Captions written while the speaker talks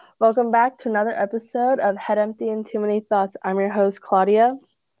Welcome back to another episode of Head Empty and Too Many Thoughts. I'm your host, Claudia.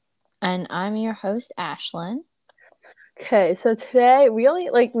 And I'm your host, Ashlyn. Okay, so today we don't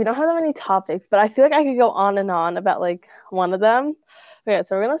have that many topics, but I feel like I could go on and on about one of them. Okay,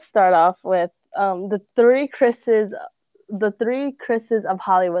 so we're gonna start off with the three Chris's of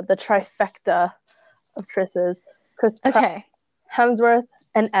Hollywood, the trifecta of Chris's. Chris Pratt, Okay. Hemsworth,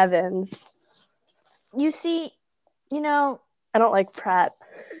 and Evans. You see, I don't like Pratt.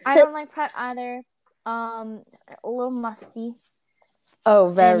 I don't like Pratt either. A little musty.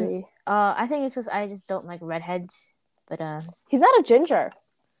 Oh, very. And I think it's because I just don't like redheads. But he's not a ginger.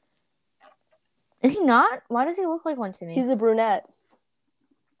 Is he not? Why does he look like one to me? He's a brunette.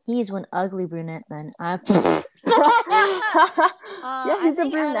 He is one ugly brunette then. Yeah, he's a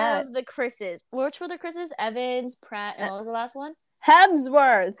brunette. Out of the Chris's, which were the Chris's? Evans, Pratt, and what was the last one?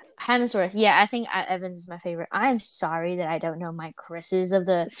 Hemsworth. Yeah, I think Evans is my favorite. I'm sorry that I don't know my Chris's of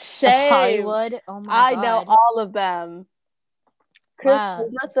Hollywood. Oh my God. I know all of them. Chris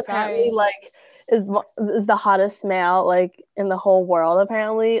Hemsworth apparently is the hottest male in the whole world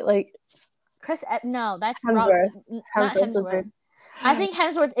apparently. No, that's Hemsworth. Not Hemsworth. I think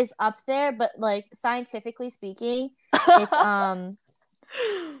Hemsworth is up there, but scientifically speaking, it's oh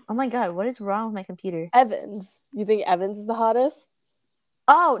my God, what is wrong with my computer? Evans. You think Evans is the hottest?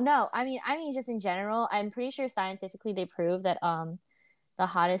 Oh no, I mean just in general, I'm pretty sure scientifically they proved that the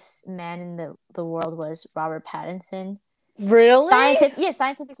hottest man in the world was Robert Pattinson. Really?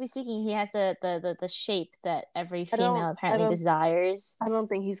 Scientifically speaking, he has the shape that every female apparently desires. I don't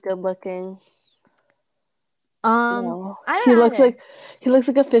think he's good looking. No. He looks like a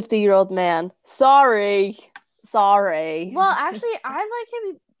 50-year-old man. Sorry. Well, actually, I like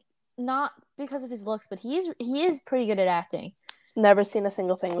him not because of his looks, but he is pretty good at acting. Never seen a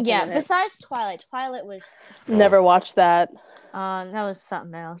single thing with him in it. Besides Twilight. Twilight was never watched that. That was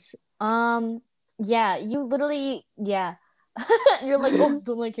something else. Yeah, you literally you're like, oh,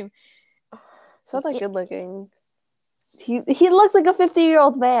 don't like him. He's not that good looking. He looks like a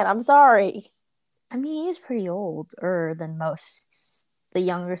 50-year-old man. I'm sorry. I mean, he's pretty older than most the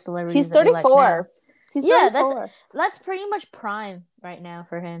younger celebrities. He's 34. He's 34. That's pretty much prime right now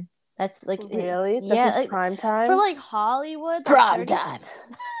for him. That's really? That's his prime time? For Hollywood. Prime time.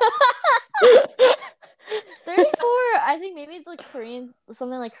 34, I think maybe it's Korean,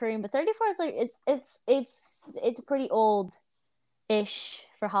 something like Korean, but 34 is it's pretty old-ish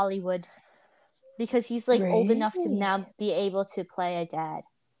for Hollywood because he's old enough to now be able to play a dad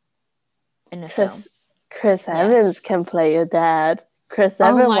in a film. Chris Evans can play a dad. Chris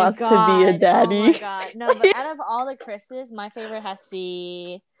Evans wants to be a daddy. Oh my God. No, but out of all the Chris's, my favorite has to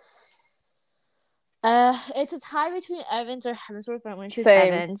be it's a tie between Evans or Hemsworth, but I'm going to choose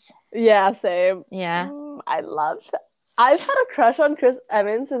Evans. Yeah, same. Yeah. I've had a crush on Chris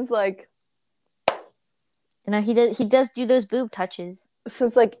Evans since he does do those boob touches.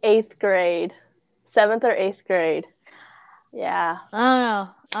 Since 8th grade. 7th or 8th grade. Yeah. I don't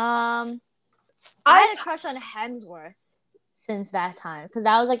know. I had a crush on Hemsworth since that time because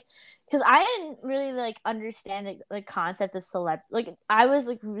because I didn't really understand the concept of celeb. I was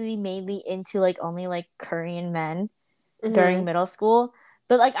really mainly into only Korean men during middle school,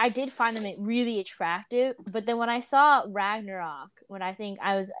 but I did find them really attractive. But then when I saw Ragnarok, when I think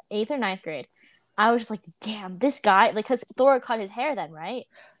I was 8th or 9th grade, I was just like, damn, this guy, because Thor cut his hair then, right?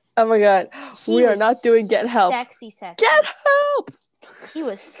 Oh my God, we are not doing Get Help. Sexy. Get Help. He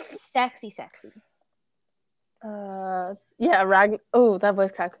was sexy. Yeah, oh, that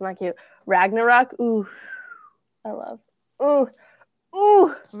voice crack was not cute. Ragnarok, ooh, I love.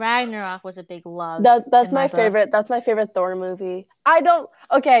 Ooh. Ragnarok was a big love. That's my favorite. That's my favorite Thor movie.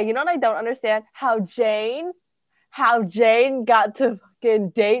 Okay, you know what I don't understand? How Jane got to fucking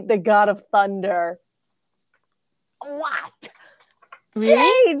date the God of Thunder. What? Really?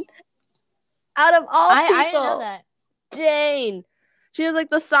 Jane! Out of all people. I didn't know that. Jane. She was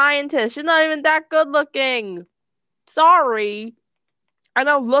the scientist. She's not even that good looking. Sorry. I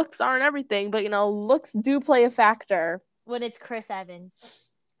know looks aren't everything, but looks do play a factor. When it's Chris Evans.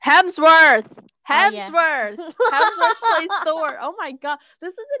 Hemsworth plays Thor. Oh my God.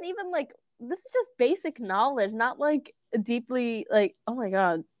 This isn't even this is just basic knowledge, not deeply oh my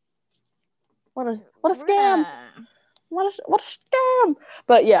God. What a scam. What a scam!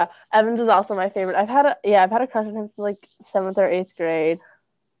 But yeah, Evans is also my favorite. I've had a crush on him since 7th or 8th grade.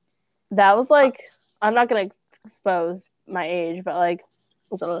 That was I'm not gonna expose my age, but it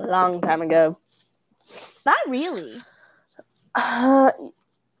was a long time ago. Not really. I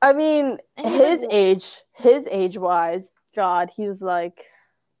mean, his age wise, God, he's no,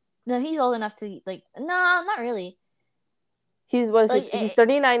 he's old enough to no, not really. He's what is Like, he? He's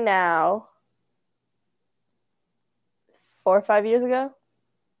 39 now. 4 or 5 years ago.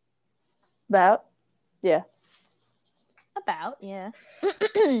 About. Yeah. Yeah.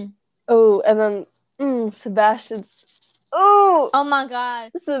 Oh, and then Sebastian. Oh my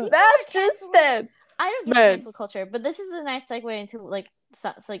god. Sebastian Stan. I don't get cancel culture, but this is a nice segue into like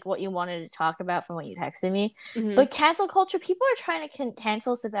what you wanted to talk about from what you texted me. Mm-hmm. But cancel culture, people are trying to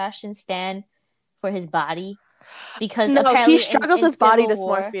cancel Sebastian Stan for his body because apparently he struggles with body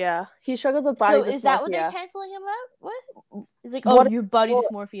dysmorphia. He struggles with body dysmorphia. So is that what they're canceling him with? It's like, oh, your body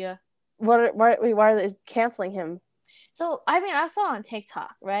dysmorphia. Why are they canceling him? So I mean, I saw on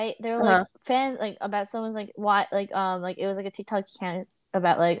TikTok, right? They're like fans like about someone's like why like it was like a TikTok account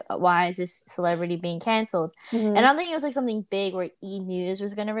about like why is this celebrity being canceled, and I don't think it was like something big where E News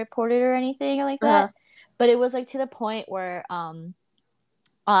was gonna report it or anything like that, but it was like to the point where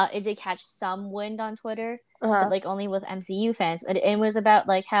it did catch some wind on Twitter, but like only with MCU fans. But it was about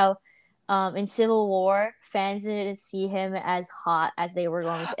like how in Civil War fans didn't see him as hot as they were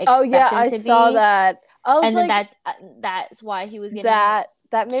going to expect him to be. I saw that. And then that's why he was getting that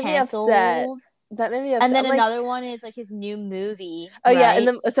made canceled. Me upset. That made me upset. And then another one is like his new movie. Oh right?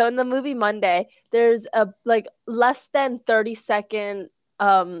 Yeah, in the movie Monday, there's a like less than 30-second,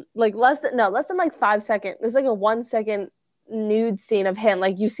 like less than 5 seconds. There's like a 1 second nude scene of him,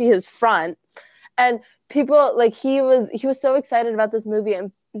 like you see his front, and people like he was so excited about this movie,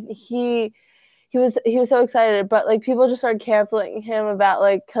 and he was so excited, but like people just started canceling him about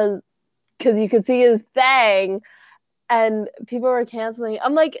like because you could see his thing, and people were canceling.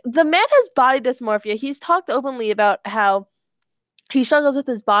 I'm like, the man has body dysmorphia. He's talked openly about how he struggles with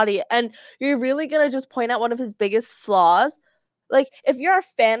his body, and you're really gonna just point out one of his biggest flaws? Like, if you're a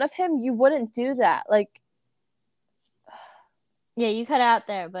fan of him, you wouldn't do that. Like, yeah, you cut out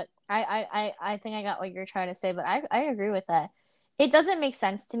there, but I think I got what you're trying to say, but I agree with that. It doesn't make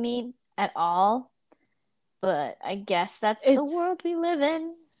sense to me at all, but I guess that's the world we live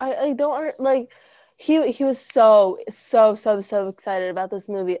in. I don't like. He was so excited about this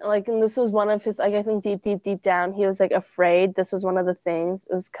movie. Like, and this was one of his, like, I think deep down, he was like afraid. This was one of the things.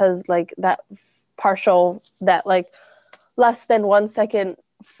 It was because like that like less than 1 second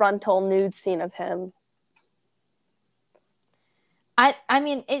frontal nude scene of him. I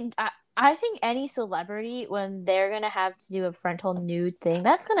mean, I think any celebrity, when they're gonna have to do a frontal nude thing,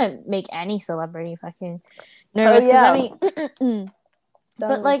 that's gonna make any celebrity fucking nervous. Because I mean,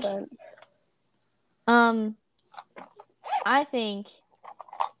 but like, I think,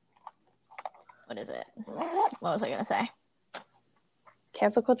 what is it? What was I gonna say?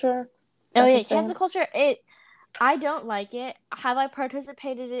 Cancel culture? Oh yeah, cancel culture. I don't like it. Have I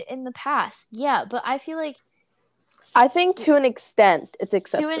participated in the past? Yeah, but I feel like I think to an extent it's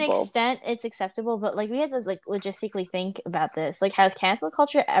acceptable. To an extent it's acceptable, but like we have to like logistically think about this. Like, has cancel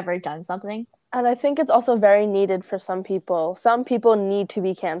culture ever done something? And I think it's also very needed for some people. Some people need to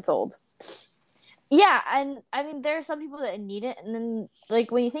be canceled. Yeah, and I mean there are some people that need it, and then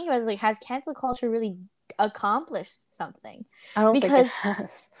like when you think about it, like, has cancel culture really accomplished something? I don't think it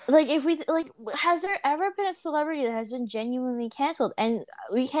has. Like, if we like, has there ever been a celebrity that has been genuinely canceled? And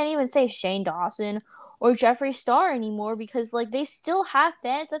we can't even say Shane Dawson or Jeffree Star anymore, because like they still have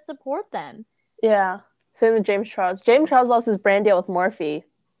fans that support them. Yeah. Same with James Charles. James Charles lost his brand deal with Morphe.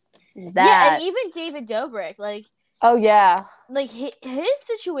 Yeah, and even David Dobrik, like, oh yeah, like his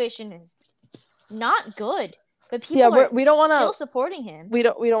situation is not good, but people are still supporting him. We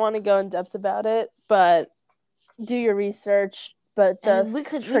don't want to go in depth about it, but do your research. But just we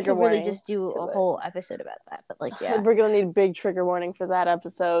could really just do a whole episode about that. But like, yeah, we're gonna need a big trigger warning for that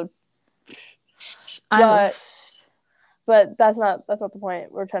episode. But that's not the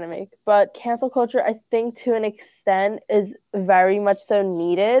point we're trying to make. But cancel culture, I think, to an extent, is very much so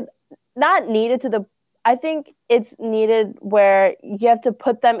needed. Not needed to the. I think it's needed where you have to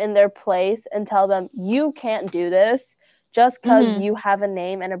put them in their place and tell them, you can't do this. Just because you have a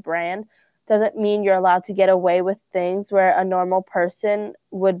name and a brand doesn't mean you're allowed to get away with things where a normal person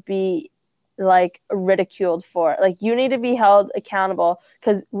would be like ridiculed for. Like, you need to be held accountable,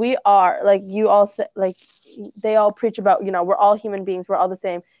 because we are, like, you all say, like, they all preach about, you know, we're all human beings, we're all the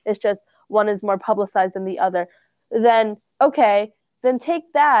same. It's just one is more publicized than the other. Then okay, then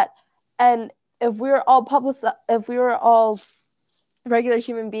take that, and if we were all regular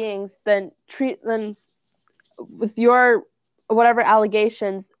human beings, then with your whatever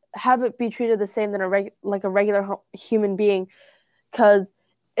allegations, have it be treated the same than a regular human being. Because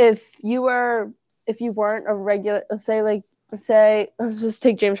if you weren't a regular, say let's just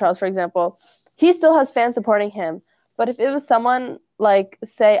take James Charles for example, he still has fans supporting him. But if it was someone like,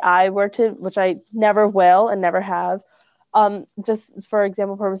 say I were to, which I never will and never have, just for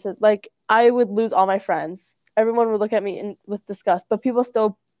example purposes, like I would lose all my friends. Everyone would look at me with disgust, but people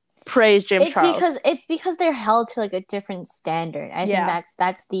still praise James Charles. It's because they're held to like a different standard. I think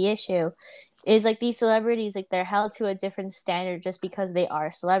that's the issue. Is like these celebrities, like they're held to a different standard just because they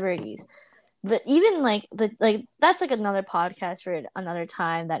are celebrities. But even like that's like another podcast for another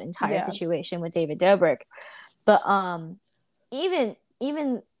time, that entire situation with David Dobrik. But even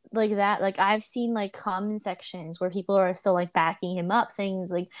like that, like I've seen like comment sections where people are still like backing him up, saying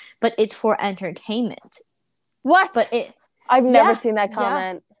like, but it's for entertainment. What? But I've never seen that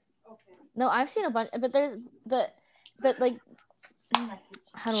comment. Yeah. No, I've seen a bunch, but there's but like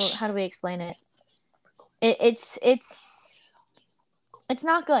how do we explain it? It's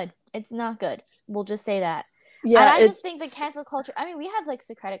not good. It's not good. We'll just say that. Yeah, and I just think the cancel culture. I mean, we had like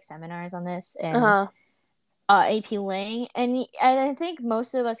Socratic seminars on this and AP Lang, and I think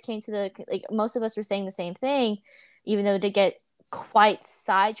most of us came to most of us were saying the same thing, even though it did get quite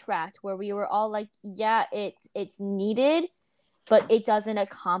sidetracked, where we were all like, yeah, it's needed, but it doesn't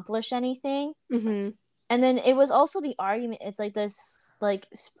accomplish anything. Mm-hmm. And then it was also the argument, it's like this like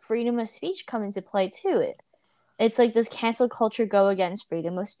freedom of speech come into play too. It's like, does cancel culture go against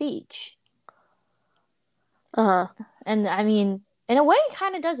freedom of speech? And I mean, in a way it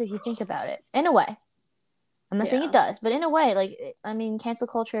kind of does if you think about it. In a way. I'm not saying it does, but in a way, like, I mean, cancel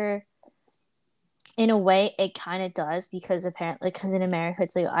culture, in a way, it kind of does, because apparently, because in America,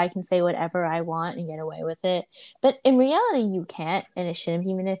 it's like, I can say whatever I want and get away with it. But in reality, you can't, and it shouldn't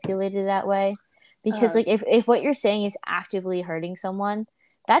be manipulated that way. Because, like, if what you're saying is actively hurting someone,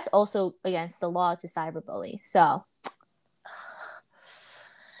 that's also against the law to cyberbully. So,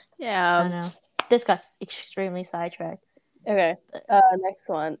 yeah. I don't know. This got extremely sidetracked. Okay, next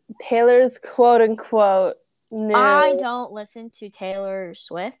one. Taylor's quote-unquote new... I don't listen to Taylor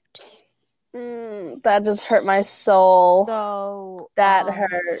Swift. That just hurt my soul. So that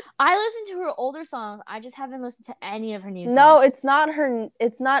hurt. I listened to her older songs. I just haven't listened to any of her new songs. No, it's not her.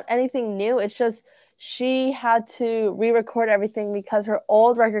 It's not anything new. It's just she had to re-record everything because her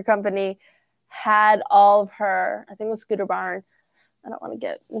old record company had all of her. I think it was Scooter Barn. I don't want to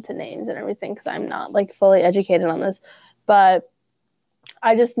get into names and everything because I'm not like fully educated on this, but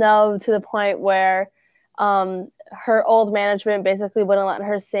I just know to the point where her old management basically wouldn't let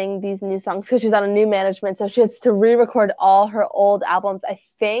her sing these new songs because she's on a new management. So she has to re-record all her old albums, I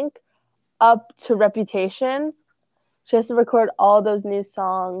think, up to Reputation. She has to record all those new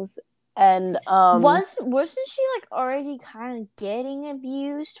songs. And wasn't she like already kind of getting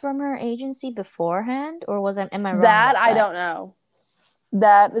abused from her agency beforehand, or am I wrong? That I don't know.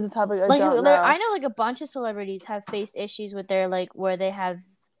 That is a topic I don't know. I know like a bunch of celebrities have faced issues with their like where they have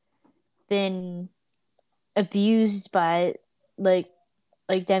been abused by like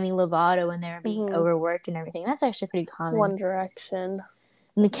Demi Lovato when they're being overworked and everything. That's actually pretty common. One Direction.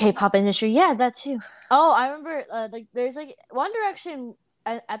 In the K-pop industry, yeah, that too. Oh, I remember like there's like One Direction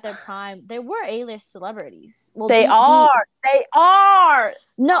at their prime. They were A-list celebrities. Well, they are.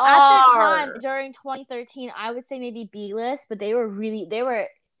 No, at their time during 2013, I would say maybe B-list, but they were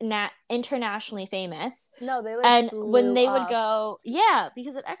internationally famous. No, they when they would go,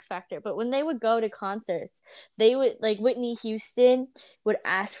 because of X Factor. But when they would go to concerts, they would like Whitney Houston would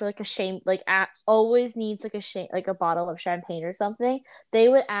ask for like always needs like a bottle of champagne or something. They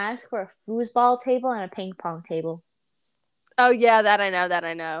would ask for a foosball table and a ping pong table. Oh yeah, that I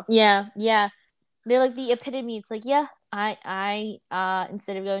know. Yeah. They're like the epitome. It's like, I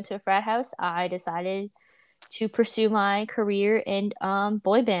instead of going to a frat house, I decided to pursue my career in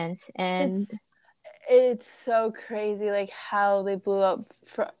boy bands. And it's so crazy like how they blew up.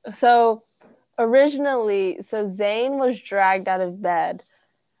 So originally, Zayn was dragged out of bed.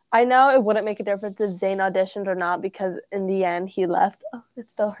 I know it wouldn't make a difference if Zayn auditioned or not because in the end he left. Oh, it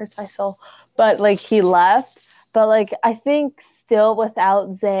still hurts my soul. But like he left. But like I think still without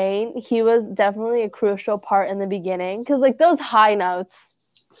Zayn, he was definitely a crucial part in the beginning because like those high notes.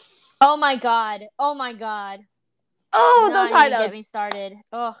 Oh my god! Oh, those high notes. Get me started.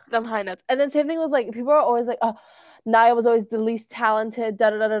 Ugh. Them high notes. And then same thing with like people are always like, oh, Nia was always the least talented. Da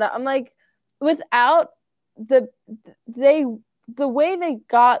da da da da. I'm like, without the way they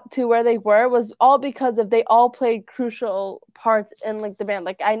got to where they were was all because they all played crucial parts in like the band.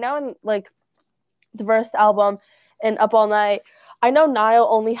 Like I know in like the first album and Up All Night, I know Niall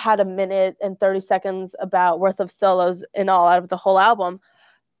only had 1 minute and 30 seconds worth of solos in all out of the whole album,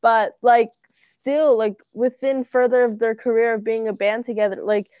 but like still like within further of their career of being a band together,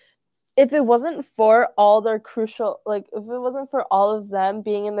 like if it wasn't for all their crucial, like if it wasn't for all of them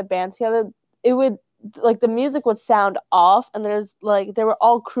being in the band together, it would like the music would sound off, and there's like they were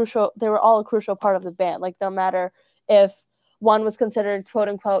all a crucial part of the band, like no matter if one was considered quote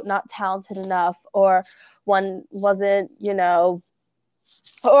unquote not talented enough, or one wasn't,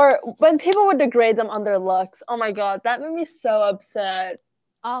 or when people would degrade them on their looks. Oh my god, that made me so upset.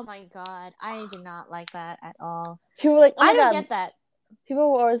 Oh my god, I did not like that at all. People were like, oh my I don't god. get that.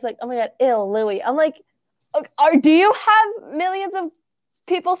 People were always like, oh my god, ew, Louis. I'm like, do you have millions of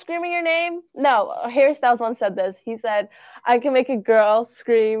people screaming your name? No. Harry Styles once said this. He said, I can make a girl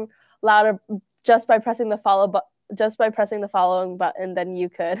scream louder just by pressing the following button than you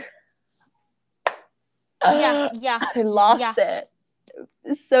could. Yeah. I lost it.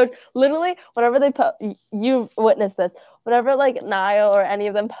 So literally, whenever they you've witnessed this. Whenever like Niall or any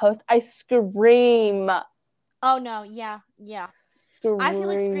of them post, I scream. Oh no, yeah. Scream. I feel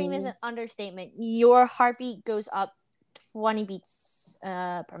like scream is an understatement. Your heartbeat goes up 20 beats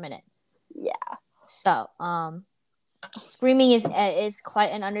per minute. Yeah. So, screaming is quite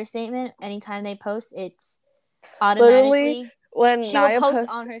an understatement. Anytime they post, it's automatically. Literally, when she will post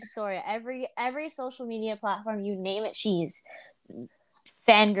on her story. Every social media platform, you name it, she's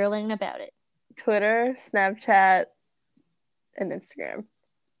fangirling about it. Twitter, Snapchat, and Instagram.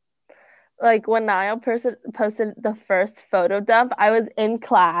 Like when Niall posted the first photo dump, I was in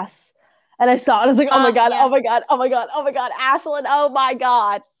class and I saw it. I was like, oh my god, yeah. oh my god, oh my god, oh my god, Ashlyn, oh my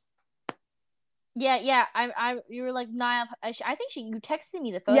god. Yeah. You were like, Niall. I think you texted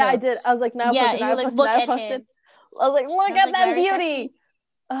me the photo. Yeah, I did. I was like, Niall posted. You were like, look at him. I was like, look at that beauty. Sexy.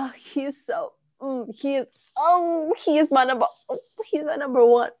 Oh, he's so. He is my number. He's my number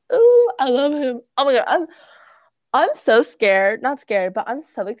one. Oh, I love him. Oh my god, I'm so scared. Not scared, but I'm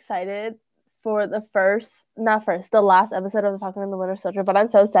so excited for the last episode of The Falcon and the Winter Soldier. But I'm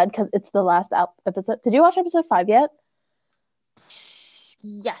so sad because it's the last episode. Did you watch episode 5 yet?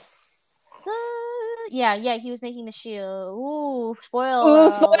 Yes. Yeah. He was making the shield. Ooh,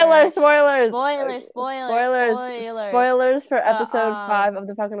 spoilers for episode 5 of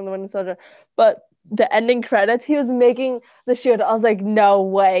The Falcon and the Winter Soldier. But the ending credits, he was making the shield. I was like, no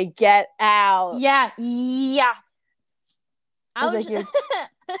way, get out. Yeah. I was like,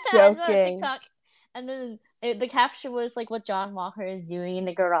 I saw a TikTok, and then the caption was like what John Walker is doing in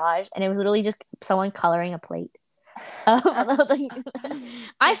the garage, and it was literally just someone coloring a plate.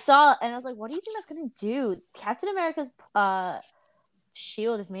 I saw it, and I was like, what do you think that's gonna do? Captain America's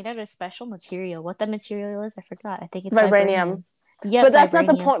shield is made out of special material. What that material is, I forgot. I think it's vibranium. Yeah, but that's not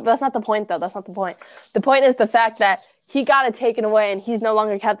the point. That's not the point, though. That's not the point. The point is the fact that he got it taken away, and he's no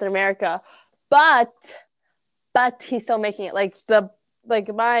longer Captain America. But he's still making it. So I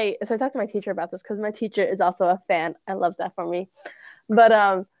talked to my teacher about this because my teacher is also a fan. I love that for me.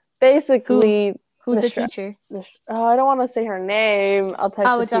 But basically, who's the teacher? I don't want to say her name. I'll text.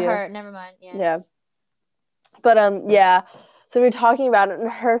 Oh, it's a her. Never mind. Yeah. But yeah. So we were talking about it, and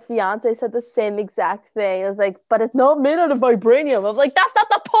her fiance said the same exact thing. It was like, but it's not made out of vibranium. I was like, that's not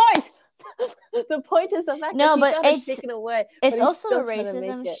the point. The point is the fact that he got it taken away. It's also the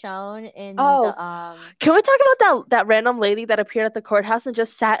racism shown in the. Can we talk about that random lady that appeared at the courthouse and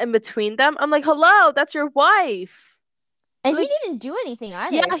just sat in between them? I'm like, hello, that's your wife. And he didn't do anything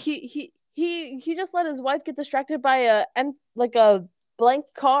either. Yeah, he just let his wife get distracted by a blank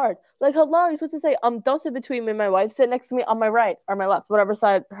card. Like, hello, you're supposed to say, don't sit between me and my wife. Sit next to me on my right or my left, whatever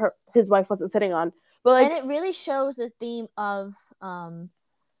side his wife wasn't sitting on. But and it really shows the theme of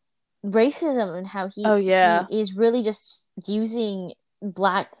racism and how he is really just using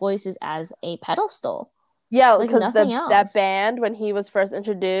black voices as a pedestal. Yeah, because that band, when he was first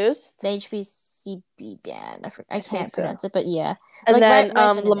introduced, the HBCB band, I can't pronounce it, but yeah. And then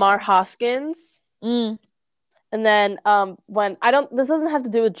Lamar Hoskins. And then when this doesn't have to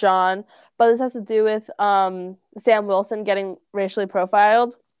do with John, but this has to do with Sam Wilson getting racially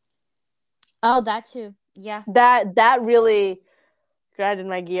profiled. Oh, that too. Yeah. That really grinded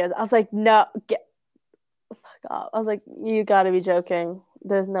my gears. I was like, no, fuck off. I was like, you gotta be joking.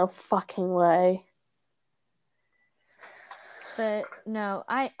 There's no fucking way. But no,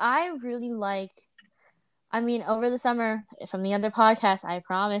 I really like. I mean, over the summer, from the other podcast, I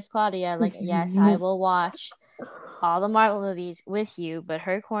promised Claudia, yes, I will watch all the Marvel movies with you, but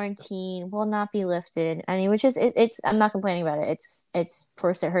her quarantine will not be lifted. I mean, which is it's. I'm not complaining about it. It's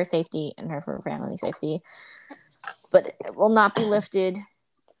for her safety and her family safety, but it will not be lifted.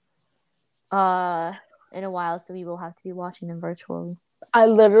 In a while, so we will have to be watching them virtually. I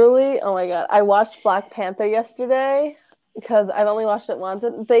literally, oh my god, I watched Black Panther yesterday because I've only watched it once.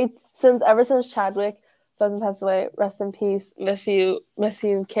 Ever since Chadwick doesn't pass away, rest in peace. Miss you,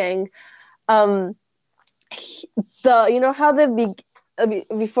 King. You know how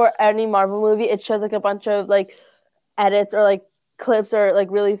before any Marvel movie, it shows a bunch of edits or clips are like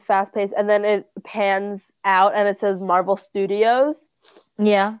really fast paced, and then it pans out and it says Marvel Studios.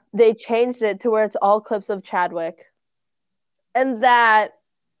 Yeah. They changed it to where it's all clips of Chadwick, and that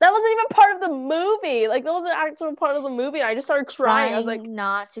wasn't even part of the movie. Like that was an actual part of the movie. And I just started crying. I was like,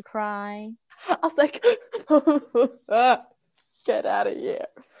 not to cry. I was like, get out of here.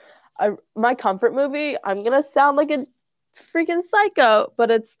 My comfort movie. I'm gonna sound like a freaking psycho,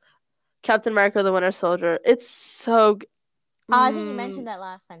 but it's Captain America: The Winter Soldier. It's so. I think you mentioned that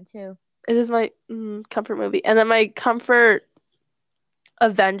last time too. It is my comfort movie, and then my comfort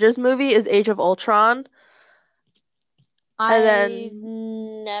Avengers movie is Age of Ultron. I've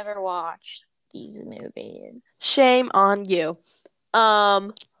never watched these movies. Shame on you.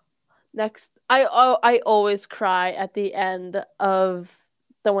 Next, I always cry at the end of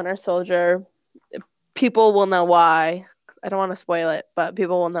The Winter Soldier. People will know why. I don't want to spoil it, but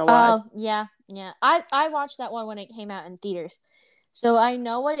people will know why. Oh, yeah. I watched that one when it came out in theaters. So I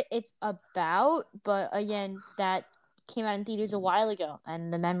know what it's about, but again, that came out in theaters a while ago,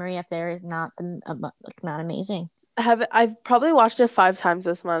 and the memory up there is not amazing. I've probably watched it 5 times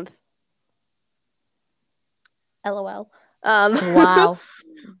this month. LOL. Wow.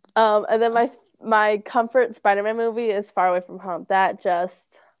 And then my comfort Spider-Man movie is Far Away from Home. That just.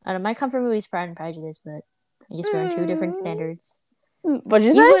 I don't know, my comfort movie is Pride and Prejudice, but I guess we're on 2 different standards. What'd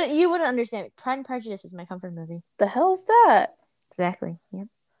you say? You wouldn't understand. Pride and Prejudice is my comfort movie. The hell is that? Exactly. Yep.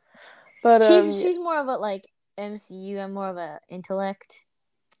 But she's more of a like MCU. I'm more of a intellect.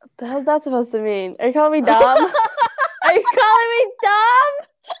 What the hell's that supposed to mean? Are you calling me dumb? Are you calling me dumb?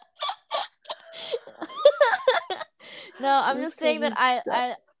 No, I'm just saying that I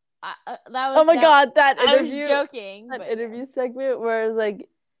that was. Oh my god, that interview! I was joking. That interview segment where it's like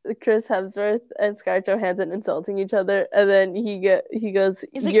Chris Hemsworth and Scarlett Johansson insulting each other, and then he goes,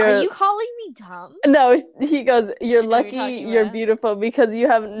 "He's like, are you calling me dumb?" No, he goes, "You're lucky, you're beautiful because you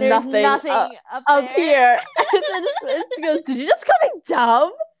have nothing up here." And then she goes, "Did you just call me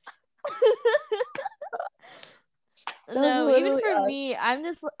dumb?" No, even for me, I'm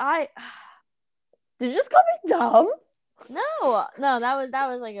just Did you just call me dumb? No,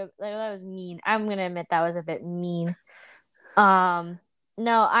 that was mean. I'm gonna admit that was a bit mean.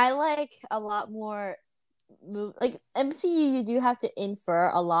 No, I like a lot more. Like MCU, you do have to infer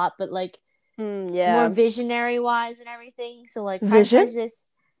a lot, but like more visionary wise and everything. So like Pride and Prejudice.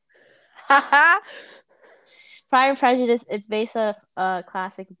 Pride and Prejudice. It's based off a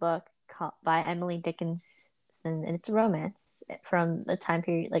classic book by Emily Dickinson, and it's a romance from the time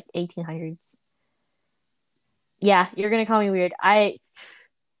period like 1800s. Yeah, you're gonna call me weird.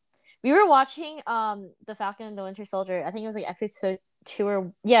 We were watching The Falcon and the Winter Soldier. I think it was like episode 2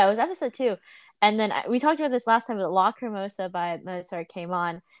 it was episode 2. And then we talked about this last time, but La Cremosa by Mozart came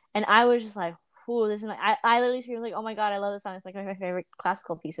on, and I was just like, "Ooh, this is my." I literally screamed like, "Oh my god, I love this song! It's like one of my favorite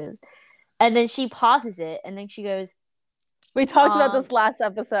classical pieces." And then she pauses it, and then she goes, "We talked about this last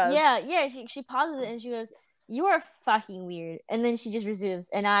episode." Yeah. She pauses it, and she goes, "You are fucking weird." And then she just resumes,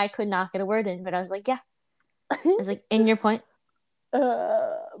 and I could not get a word in, but I was like, "Yeah." I was like, "In your point."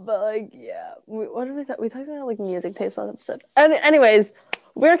 But like, yeah. What did we talk? We talked about like music taste last episode. And anyways,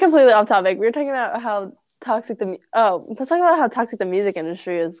 we're completely off topic. We were talking about how toxic let's talk about how toxic the music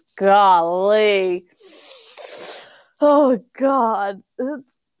industry is. Golly. Oh god.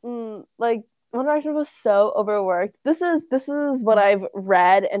 Like One Direction was so overworked. This is what I've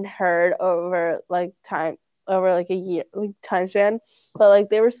read and heard over like a year, like time span. But like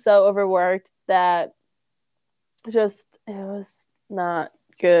they were so overworked that just it was not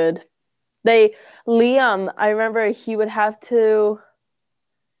good. Liam, I remember he would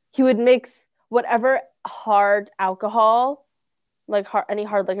mix whatever hard alcohol, like any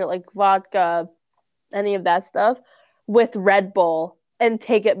hard liquor, like vodka, any of that stuff, with Red Bull and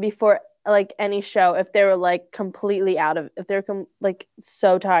take it before like any show. If they were like completely if they're like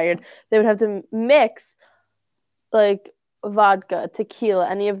so tired, they would have to mix like vodka, tequila,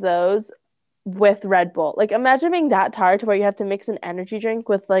 any of those with Red Bull. Like imagine being that tired to where you have to mix an energy drink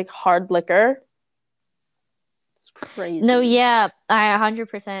with like hard liquor. It's crazy. No, yeah, I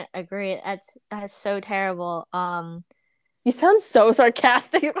 100% agree. That's so terrible. You sound so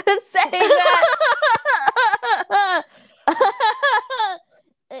sarcastic when saying that.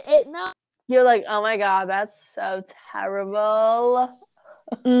 No. You're like, oh my god, that's so terrible.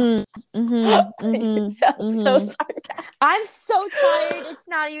 You sound so sarcastic. I'm so tired. It's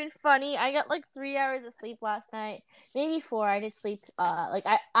not even funny. I got like 3 hours of sleep last night, maybe 4. I did sleep. Like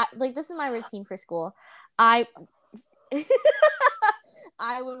I like this is my routine for school. I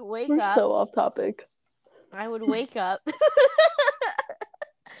would wake up. So off topic. I would wake up,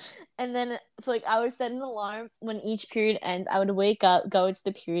 And then like I would set an alarm when each period ends. I would wake up, go into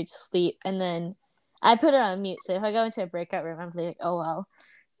the period, sleep, and then I put it on mute. So if I go into a breakout room, I'm like, oh well,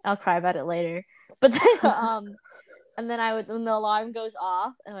 I'll cry about it later. But then and then I would, when the alarm goes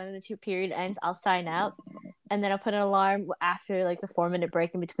off and when the period ends, I'll sign out, and then I'll put an alarm after like the 4-minute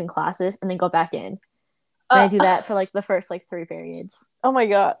break in between classes, and then go back in. And I do that for like the first like 3 periods. Oh my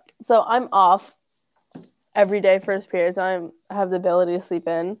god! So I'm off every day first period, so I have the ability to sleep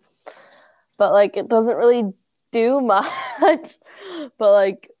in, but like it doesn't really do much. But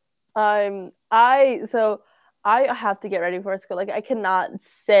like I have to get ready for school. Like I cannot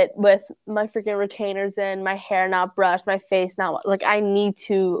sit with my freaking retainers in, my hair not brushed, my face not like I need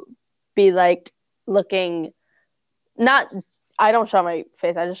to be like looking not I don't show my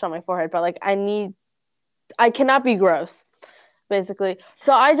face, I just show my forehead, but like I cannot be gross, basically.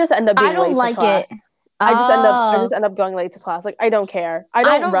 So I just end up being late to class. It. I just end up going late to class. Like I don't care. I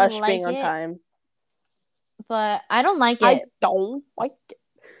don't rush like being on time. But I don't like it. I don't like it.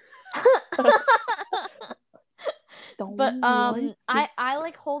 But I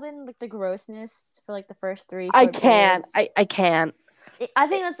like holding like the grossness for like the first 3. I can't. I can't. I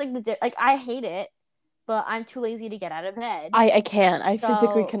think that's like like I hate it, but I'm too lazy to get out of bed. I can't. I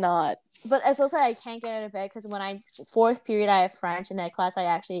physically cannot. But it's also I can't get out of bed because when 4th period I have French in that class.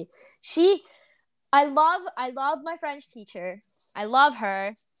 I love my French teacher. I love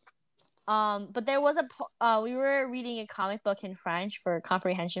her. But there was we were reading a comic book in French for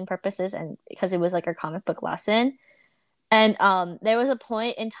comprehension purposes, and because it was like our comic book lesson. And there was a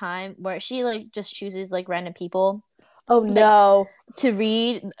point in time where she like just chooses like random people. Oh no! To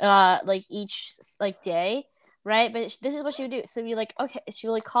read like each like day, right? But this is what she would do. So we like okay, she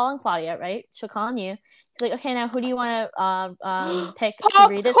would like call on Claudia, right? She'll call on you. She's like, okay, now who do you want to pick to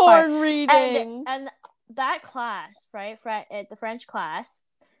read this part? Reading. And that class, right? At the French class,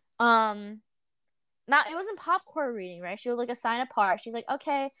 it wasn't popcorn reading, right? She would like assign a part. She's like,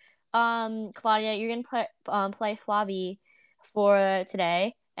 okay, Claudia, you're gonna play Flavie for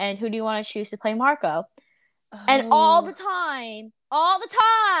today, and who do you want to choose to play Marco? Oh. And all the time,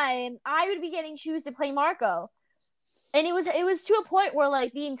 I would be getting choose to play Marco, and it was to a point where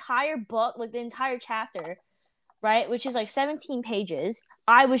like the entire book, like the entire chapter, right, which is like 17 pages,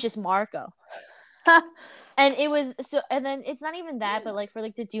 I was just Marco. And it was so, and then it's not even that, but like for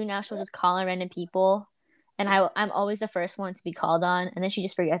like to do now, she'll just call on random people, and I'm always the first one to be called on, and then she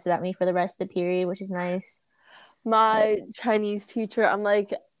just forgets about me for the rest of the period, which is nice. My Chinese teacher, I'm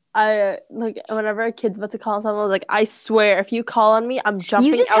like, I like whenever a kid's about to call on someone, I was like, I swear, if you call on me, I'm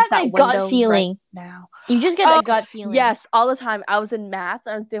jumping out that window gut feeling right now. You just get that gut feeling. Yes, all the time. I was in math,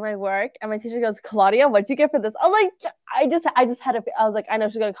 I was doing my work, and my teacher goes, Claudia, what'd you get for this? I'm like, I just had a, I was like, I know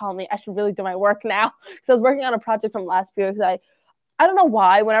she's gonna call me. I should really do my work now. Because I was working on a project from last year. Because I don't know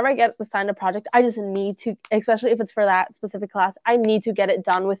why. Whenever I get assigned a project, I just need to, especially if it's for that specific class, I need to get it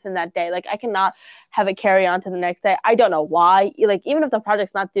done within that day. Like I cannot have it carry on to the next day. I don't know why. Like even if the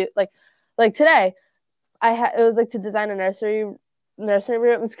project's not due, like today, it was like to design a nursery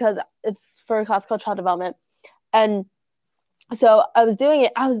rooms because it's for a class called Child Development, and so I was doing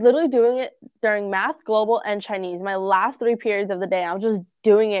it. I was literally doing it during math, global, and Chinese. My last 3 periods of the day, I was just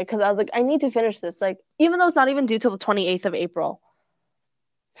doing it because I was like, I need to finish this. Like even though it's not even due till the 28th of April.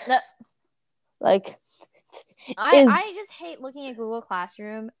 No. Like I just hate looking at Google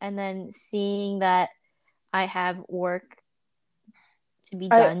Classroom and then seeing that I have work to be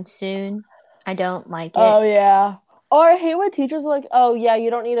done soon. I don't like it. Oh yeah. Or I hate when teachers are like, oh yeah, you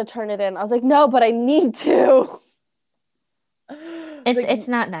don't need to turn it in. I was like, no, but I need to. It's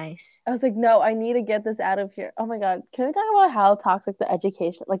not nice. I was like, no, I need to get this out of here. Oh my god. Can we talk about how toxic the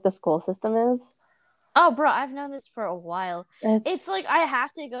education, like the school system is? Oh, bro, I've known this for a while. It's like I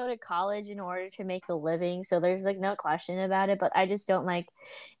have to go to college in order to make a living, so there's like no question about it, but I just don't like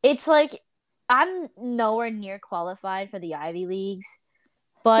it's like I'm nowhere near qualified for the Ivy Leagues.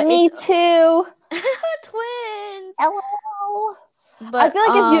 But me too. Twins. Hello. But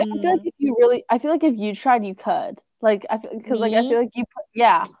I feel like if you tried, you could. Like I feel like you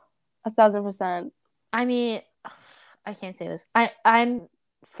yeah, 1,000%. I mean, I can't say this. I'm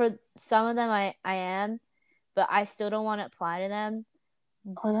for some of them I am, but I still don't want to apply to them.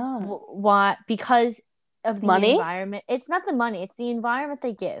 Why not? Why? Because of the money? Environment. It's not the money, it's the environment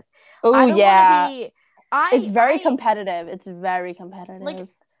they give. Oh yeah. It's very competitive. It's very competitive.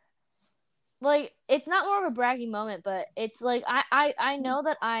 Like it's not more of a bragging moment, but it's like I know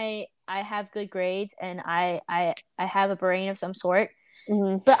that I have good grades and I have a brain of some sort,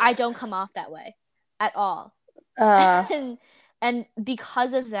 but I don't come off that way at all. And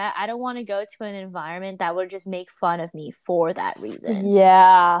because of that, I don't want to go to an environment that would just make fun of me for that reason.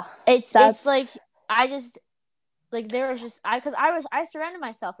 Yeah. It's like I just like there was just because I surrounded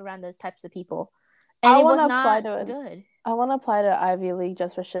myself around those types of people, and it was not good. I want to apply to Ivy League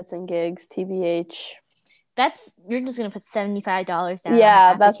just for shits and gigs, TBH. You're just gonna put $75 down on an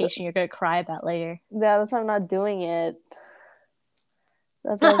application you're gonna cry about later. Yeah, that's why I'm not doing it.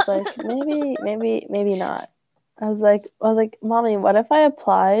 That's why I was like, maybe not. I was like, Mommy, what if I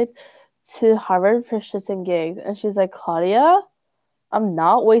applied to Harvard for shits and gigs? And she's like, Claudia, I'm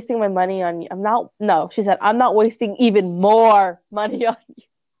not wasting my money on you. She said, I'm not wasting even more money on you.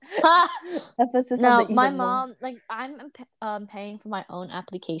 No, my mom, like, I'm paying for my own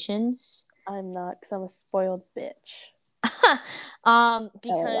applications. I'm not, because I'm a spoiled bitch.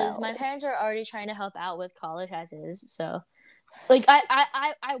 Because my parents are already trying to help out with college as is. So, like,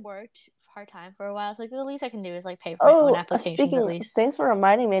 I worked part-time for a while. So, like, the least I can do is, like, pay for my own applications at least. Thanks for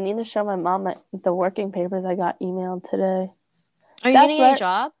reminding me. I need to show my mom the working papers I got emailed today. Are you gonna get a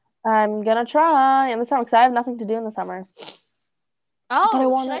job? I'm gonna try in the summer because I have nothing to do in the summer.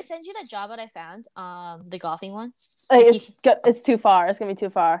 Oh, should I send you that job that I found? The golfing one. It's too far. It's gonna be too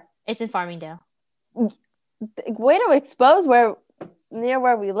far. It's in Farmingdale. Way to expose near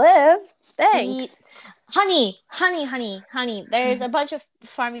where we live. Thanks. Honey. There's a bunch of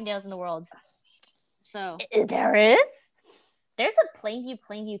Farmingdales in the world. So there is. There's a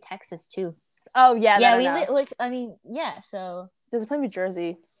Plainview, Texas too. Oh yeah. Yeah, we like. I mean, yeah. So there's a Plainview,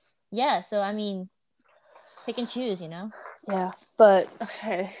 Jersey. Yeah. So I mean, pick and choose, you know. Yeah, but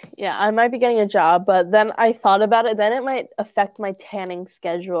okay. Yeah, I might be getting a job, but then I thought about it. Then it might affect my tanning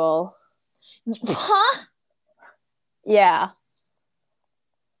schedule. Huh? Yeah.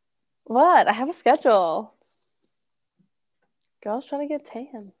 What? I have a schedule. Girls trying to get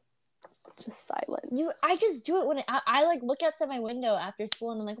tan. Just silent. I just do it when I like look outside my window after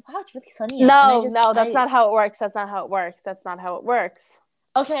school and I'm like, wow, it's really sunny out. No, that's not how it works. That's not how it works.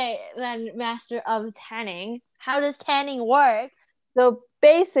 Okay, then master of tanning. How does tanning work? So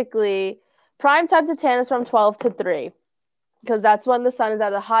basically, prime time to tan is from 12 to 3. Because that's when the sun is at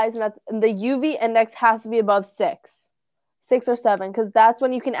the highest, and the UV index has to be above 6 or 7, because that's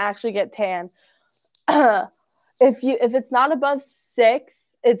when you can actually get tan. If it's not above 6,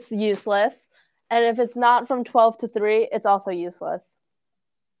 it's useless, and if it's not from 12 to 3, it's also useless.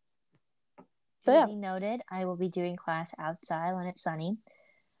 So Duly noted. I will be doing class outside when it's sunny.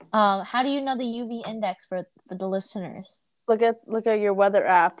 How do you know the UV index for the listeners? Look at your weather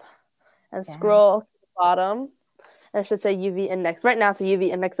app, and scroll to the bottom. And it should say UV index. Right now, it's a UV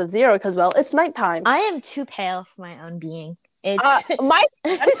index of 0 because, well, it's nighttime. I am too pale for my own being. It's my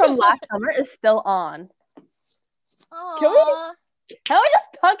tan from last summer is still on. Can we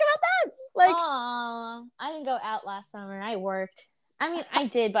just talk about that? Like, I didn't go out last summer. I worked. I mean, I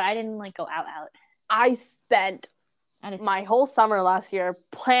did, but I didn't like go out. I spent my whole summer last year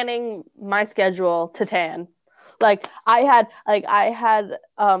planning my schedule to tan. Like, I had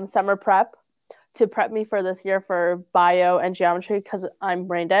summer prep to prep me for this year for bio and geometry because I'm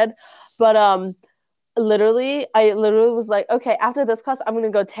brain dead. But I literally was like, okay, after this class, I'm gonna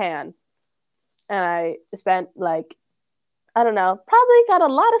go tan. And I spent like, I don't know, probably got a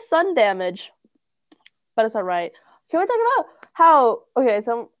lot of sun damage, but it's all right. Can we talk about how? Okay,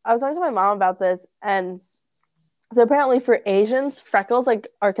 so I was talking to my mom about this, and so apparently for Asians, freckles like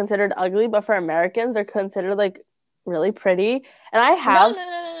are considered ugly, but for Americans, they're considered like really pretty. And I have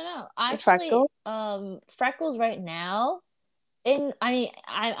no. Actually, freckles right now.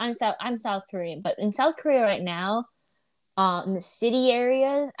 I'm South Korean, but in South Korea right now, in the city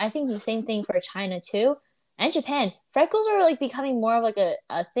area, I think the same thing for China too, and Japan. Freckles are like becoming more of like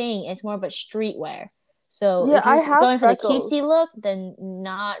a thing. It's more of a streetwear. So if you're going for the cutesy look, then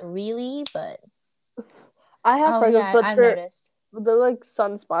not really, but I have freckles, but I've noticed. They're like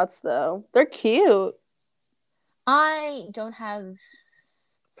sunspots though. They're cute. I don't have.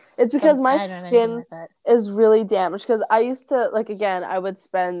 It's because my skin is really damaged. Because I used to, like, again, I would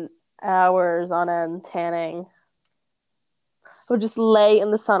spend hours on end tanning. I would just lay in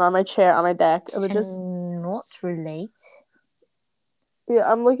the sun on my chair on my deck. It would just not relate. Yeah,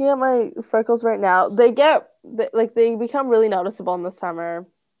 I'm looking at my freckles right now. They become really noticeable in the summer.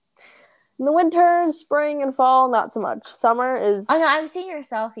 In the winter, spring, and fall, not so much. Summer is. Oh no, I've seen your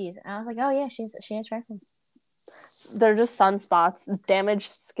selfies, and I was like, oh yeah, she has freckles. They're just sunspots,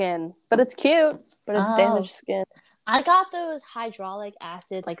 damaged skin, but it's cute. But it's damaged skin. I got those hydraulic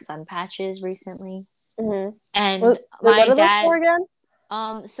acid like sun patches recently, and what are those for again?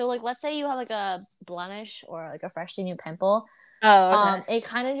 So like, let's say you have like a blemish or like a freshly new pimple. Oh, okay. It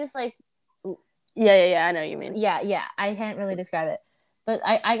kind of just like Yeah. I know what you mean. Yeah. I can't really describe it, but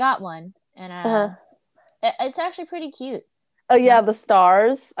I got one, and Uh-huh. it's actually pretty cute. Oh yeah, the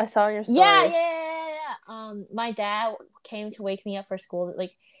stars. I saw in your story. Yeah. My dad came to wake me up for school.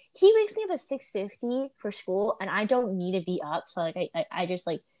 Like, he wakes me up at 6:50 for school, and I don't need to be up. So like, I just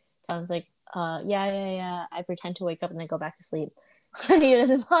like tell him like, yeah. I pretend to wake up and then go back to sleep, so he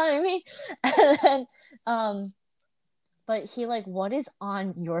doesn't bother me. And then, but he like, what is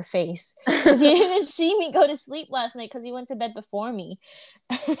on your face? Because he didn't see me go to sleep last night because he went to bed before me.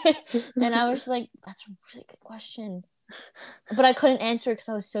 And I was just like, that's a really good question. But I couldn't answer because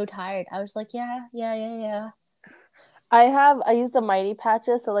I was so tired. I was like, yeah. I use the Mighty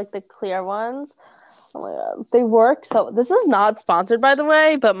Patches, so like the clear ones. Oh my god, they work. So this is not sponsored, by the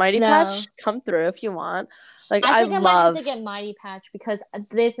way, but Mighty No. Patch, come through if you want. Like I I think I might have love. to get Mighty Patch because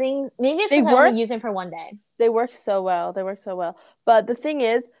the thing, maybe it's They because I only work. use them for one day. They work so well. They work so well. But the thing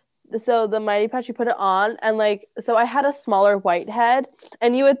is, so the Mighty Patch, you put it on, and like, so I had a smaller white head,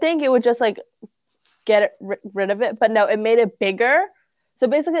 and you would think it would just like get rid of it, but no, it made it bigger. So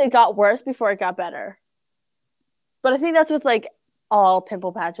basically, it got worse before it got better. But I think that's with like all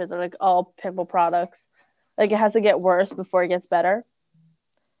pimple patches or like all pimple products. Like it has to get worse before it gets better.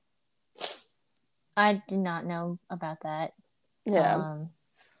 I did not know about that. Yeah.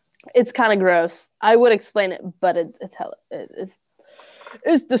 It's kind of gross. I would explain it, but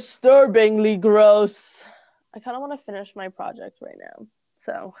it's disturbingly gross. I kind of want to finish my project right now.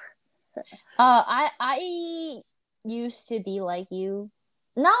 So I used to be like you.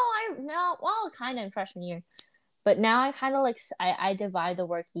 No, well, kind of in freshman year. But now I kind of like, I divide the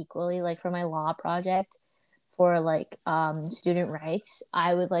work equally. Like, for my law project, for like student rights,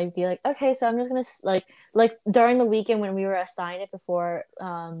 I would like be like, okay, so I'm just gonna like during the weekend when we were assigned it before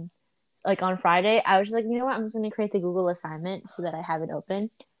like on Friday, I was just like, you know what, I'm just gonna create the Google assignment so that I have it open,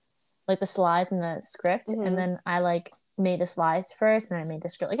 like the slides and the script, and then I like made the slides first, and I made the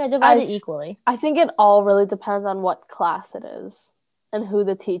script. Like, I divided it equally. I think it all really depends on what class it is and who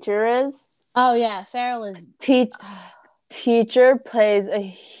the teacher is. Oh yeah, Farrell is teacher plays a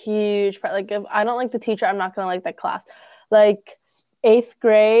huge part. Like, if I don't like the teacher, I'm not gonna like that class. Like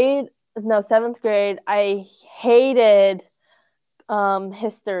 7th grade, I hated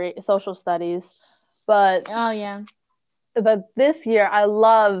history, social studies, but this year I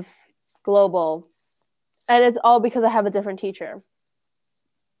love global, and it's all because I have a different teacher.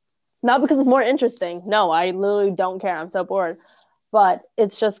 Not because it's more interesting. No, I literally don't care. I'm so bored. But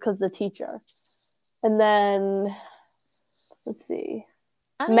it's just because the teacher. And then, let's see.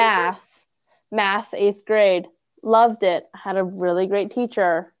 Math, 8th grade. Loved it. Had a really great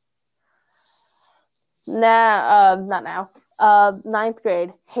teacher. Not now. 9th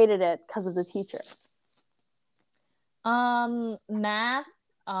grade. Hated it because of the teacher. Math.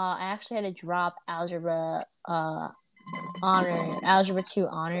 I actually had to drop algebra. Algebra 2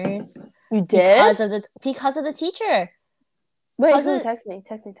 honors. You did? Because of the teacher. Wait, who? Text me.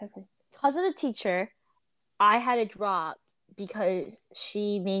 Because of the teacher, I had to drop because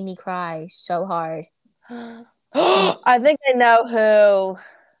she made me cry so hard. I think I know who.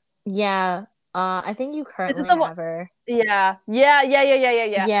 Yeah. I think you currently have her. Yeah.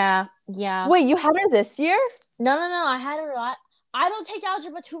 Yeah. Wait, you had her this year? No. I had her a lot. I don't take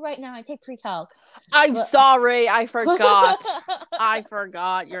algebra 2 right now. I take pre-calc. I'm sorry. I forgot. I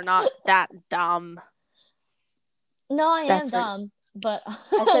forgot. You're not that dumb. No, I am dumb. But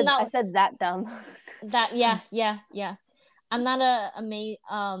I said that dumb. Yeah. I'm not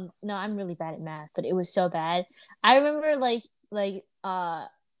no, I'm really bad at math, but it was so bad. I remember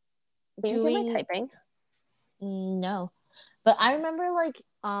doing typing. No. But I remember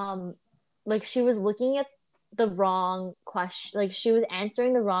like she was looking at the wrong question. Like, she was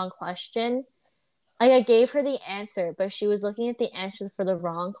answering the wrong question. Like, I gave her the answer, but she was looking at the answer for the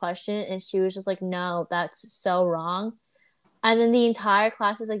wrong question, and she was just like, no, that's so wrong. And then the entire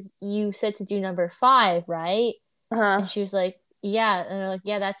class is like, you said to do number 5, right? And she was like, yeah. And they're like,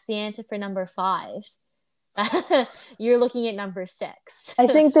 yeah, that's the answer for number 5. You're looking at number 6. I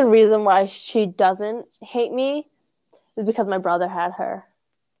think the reason why she doesn't hate me is because my brother had her.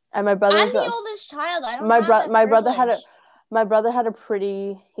 And my brother. I'm the oldest child. I don't have that my brother had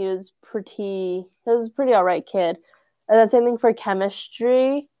he was pretty alright kid. And the same thing for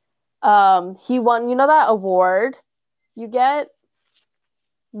chemistry. He won, you know that award you get?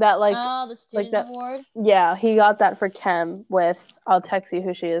 That the student award? Yeah, he got that for chem with, I'll text you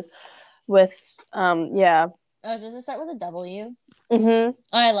who she is. With yeah. Oh, does it start with a W? Mm-hmm. Oh,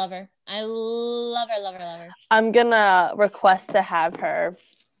 I love her. I love her. I'm gonna request to have her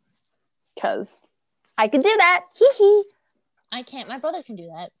because I could do that. Hee hee. I can't. My brother can do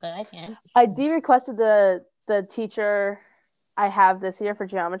that, but I can't. I de-requested the teacher I have this year for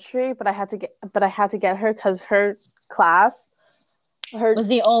geometry, but I had to get her because her class was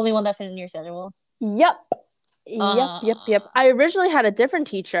the only one that fit in your schedule. Yep. I originally had a different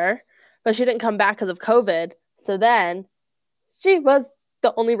teacher, but she didn't come back because of COVID. So then she was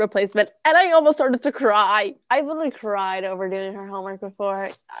the only replacement, and I almost started to cry. I literally cried over doing her homework before.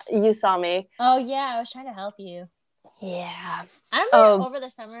 You saw me. Oh yeah, I was trying to help you. Yeah. I remember over the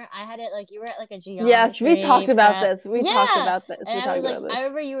summer I had it like you were at like a geometry. Yes, we talked about this. And I was like, I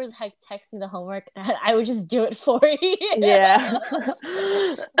remember you were like texting the homework, and I would just do it for you. Yeah.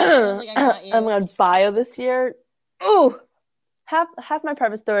 I was like, I got you. I'm on bio this year. Ooh, half my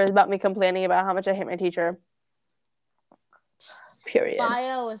private story is about me complaining about how much I hate my teacher. Period.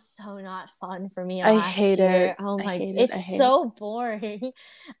 Bio was so not fun for me I last hate year. it. Oh my, it's so boring.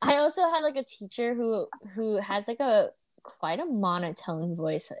 I also had like a teacher who has like quite a monotone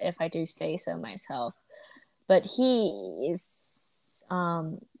voice, if I do say so myself. But he's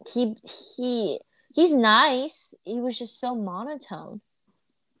nice. He was just so monotone.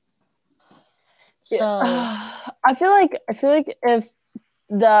 So I feel like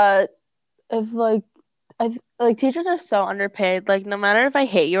teachers are so underpaid. Like, no matter if I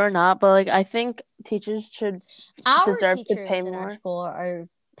hate you or not, but like I think teachers should deserve to pay more. Our school are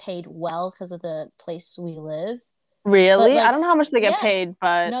paid well because of the place we live. Really? Like, I don't know how much they get paid,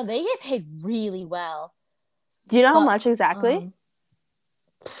 but no, they get paid really well. Do you know how much exactly?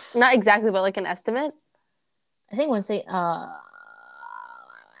 Not exactly, but like an estimate. I think once they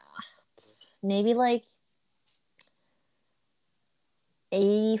maybe like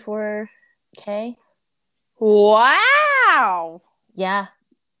 $84K. Wow. Yeah.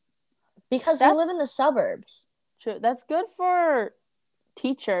 Because we live in the suburbs. True. That's good for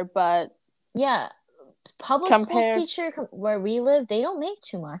teacher, but yeah, public school teacher where we live, they don't make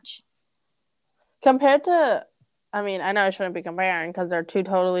too much. Compared to, I mean, I know I shouldn't be comparing because they're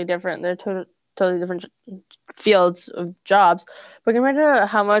totally different fields of jobs, but compared to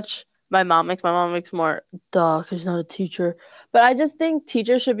how much my mom makes more, because she's not a teacher. But I just think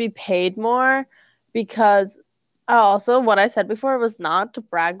teachers should be paid more because also what I said before was not to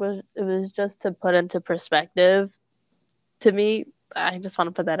brag, it was just to put into perspective to me. I just want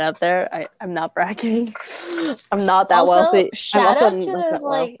to put that out there. I'm not bragging. I'm not that wealthy. Shout out to those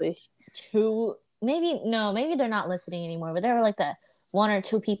like maybe they're not listening anymore, but there were like the 1 or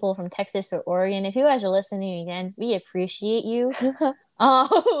 2 people from Texas or Oregon. If you guys are listening again, we appreciate you.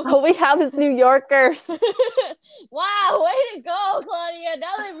 We have these New Yorkers. Wow, way to go, Claudia.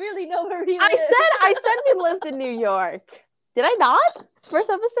 Now they really know where we live. I said we lived in New York. Did I not? First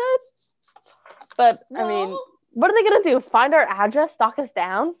episode? But no. I mean, what are they gonna do? Find our address, stalk us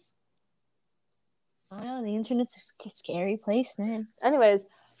down? I know, the internet's a scary place, man. Anyways,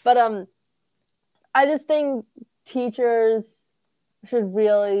 but I just think teachers should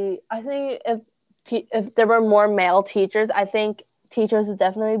really. I think if there were more male teachers, I think teachers would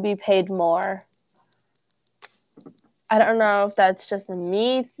definitely be paid more. I don't know if that's just a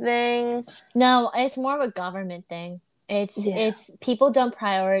me thing. No, it's more of a government thing. It's people don't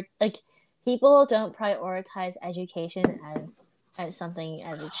prioritize education as something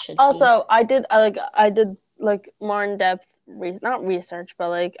as it should be. Also, I did more in-depth not research, but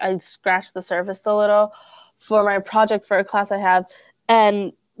like I scratched the surface a little for my project for a class I have,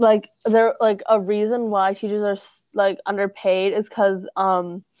 and like there like a reason why teachers are like underpaid is because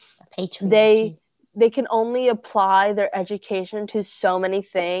they can only apply their education to so many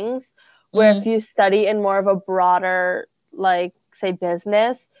things, where if you study in more of a broader, like, say,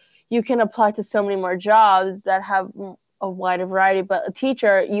 business, you can apply to so many more jobs that have a wider variety. But a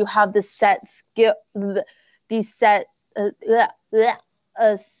teacher, you have the set skill, a set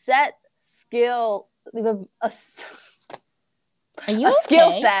skill,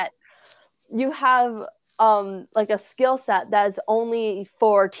 skill set. You have like a skill set that is only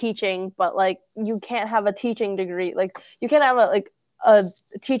for teaching, but like you can't have a teaching degree. Like you can't have a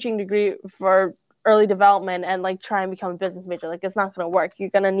teaching degree for early development and like try and become a business major. Like it's not going to work.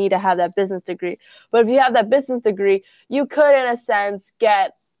 You're going to need to have that business degree. But if you have that business degree, you could in a sense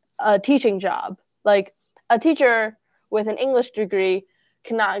get a teaching job. Like a teacher with an English degree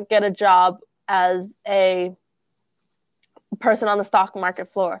cannot get a job as a person on the stock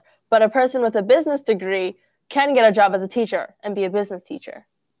market floor. But a person with a business degree can get a job as a teacher and be a business teacher.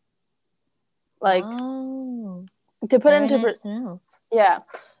 Like, to put into yeah,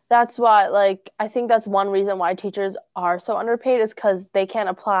 that's why. Like, I think that's one reason why teachers are so underpaid is because they can't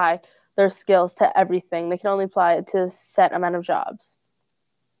apply their skills to everything. They can only apply it to a set amount of jobs.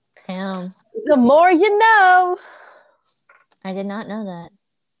 Damn. The more you know. I did not know that.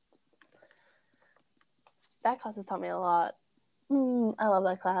 That class has taught me a lot. I love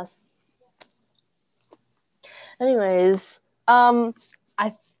that class. Anyways, I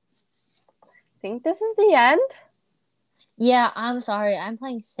think this is the end. Yeah, I'm sorry. I'm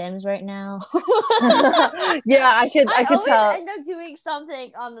playing Sims right now. Yeah, I could tell. I always end up doing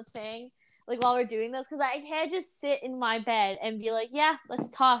something on the thing, like while we're doing this, because I can't just sit in my bed and be like, "Yeah, let's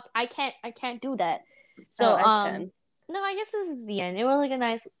talk." I can't do that. So, I can. no, I guess this is the end. It was like a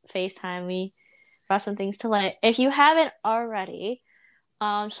nice FaceTime. We brought some things to light. If you haven't already,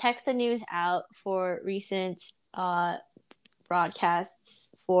 check the news out for recent broadcasts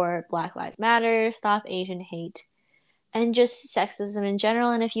for Black Lives Matter, Stop Asian Hate, and just sexism in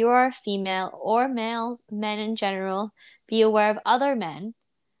general. And if you are a female or male, men in general, be aware of other men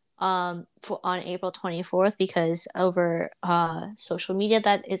on April 24th, because over social media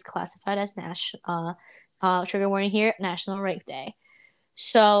that is classified as trigger warning here, National Rape Day.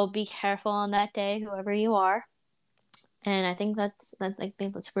 So be careful on that day, whoever you are. And I think that's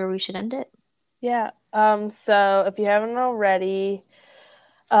where we should end it. Yeah. So if you haven't already,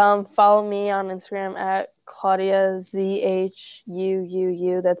 follow me on Instagram at Claudia ZHUUU.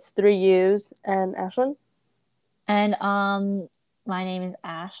 That's 3 U's. And Ashlyn? And my name is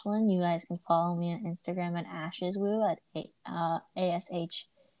Ashlyn. You guys can follow me on Instagram at Asheswoo at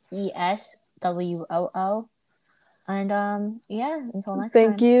ASHESWOO. And yeah, until next time.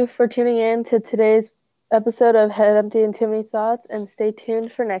 Thank you for tuning in to today's episode of Head Empty and Too Many Thoughts, and stay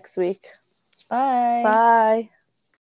tuned for next week. Bye. Bye.